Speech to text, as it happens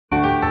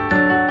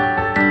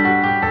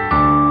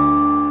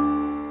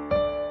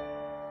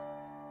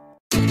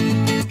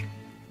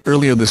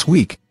Earlier this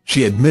week,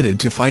 she admitted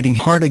to fighting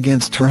hard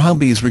against her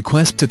hubby's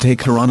request to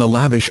take her on a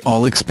lavish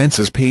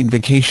all-expenses-paid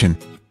vacation.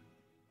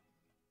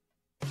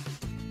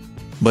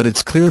 But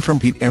it's clear from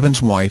Pete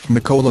Evans' wife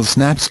Nicola's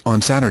snaps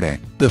on Saturday,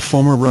 the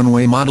former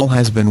runway model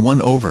has been won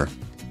over.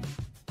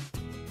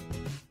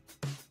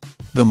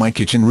 The My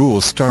Kitchen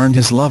Rules star and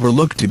his lover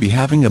looked to be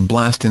having a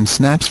blast in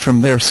snaps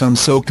from their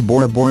sun-soaked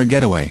Bora Bora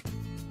getaway.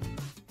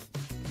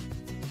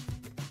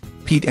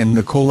 Pete and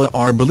Nicola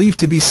are believed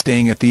to be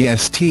staying at the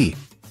St.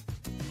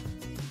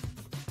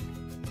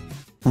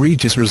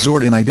 Regis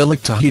Resort in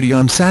idyllic Tahiti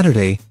on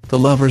Saturday. The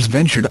lovers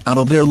ventured out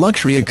of their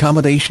luxury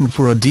accommodation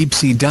for a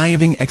deep-sea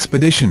diving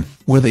expedition,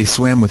 where they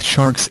swam with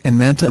sharks and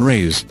manta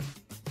rays.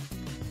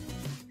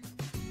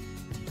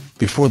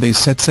 Before they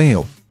set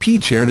sail,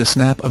 Pete shared a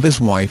snap of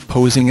his wife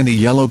posing in a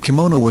yellow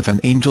kimono with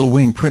an angel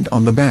wing print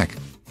on the back.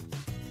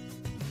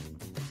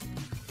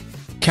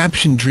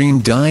 Caption: Dream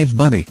Dive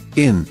Buddy,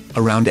 in,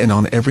 around and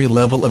on every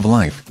level of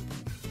life.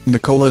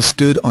 Nicola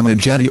stood on a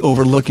jetty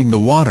overlooking the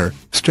water,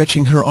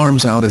 stretching her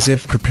arms out as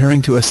if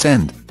preparing to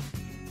ascend.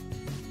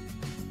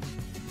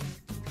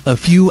 A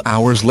few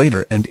hours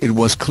later and it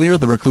was clear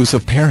the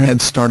reclusive pair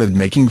had started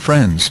making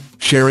friends,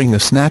 sharing a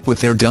snap with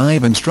their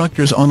dive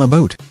instructors on a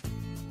boat.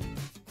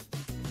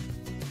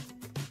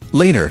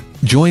 Later,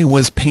 joy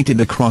was painted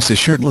across a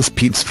shirtless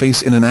Pete's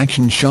face in an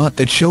action shot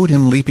that showed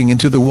him leaping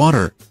into the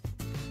water.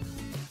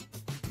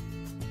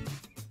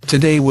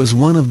 "Today was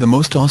one of the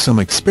most awesome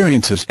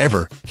experiences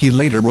ever," he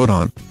later wrote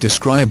on,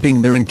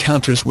 describing their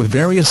encounters with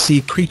various sea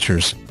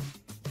creatures.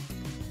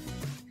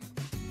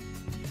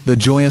 The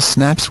joyous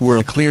snaps were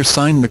a clear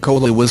sign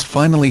Nicola was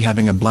finally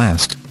having a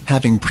blast,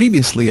 having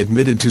previously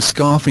admitted to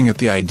scoffing at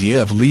the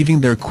idea of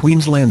leaving their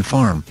Queensland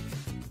farm.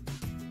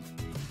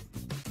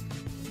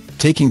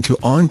 Taking to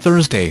on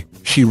Thursday,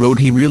 she wrote,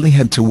 "He really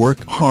had to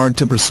work hard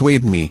to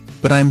persuade me,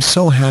 but I'm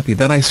so happy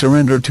that I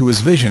surrendered to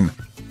his vision.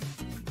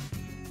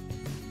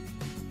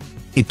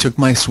 It took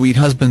my sweet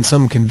husband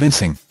some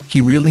convincing,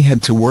 he really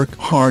had to work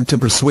hard to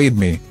persuade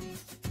me."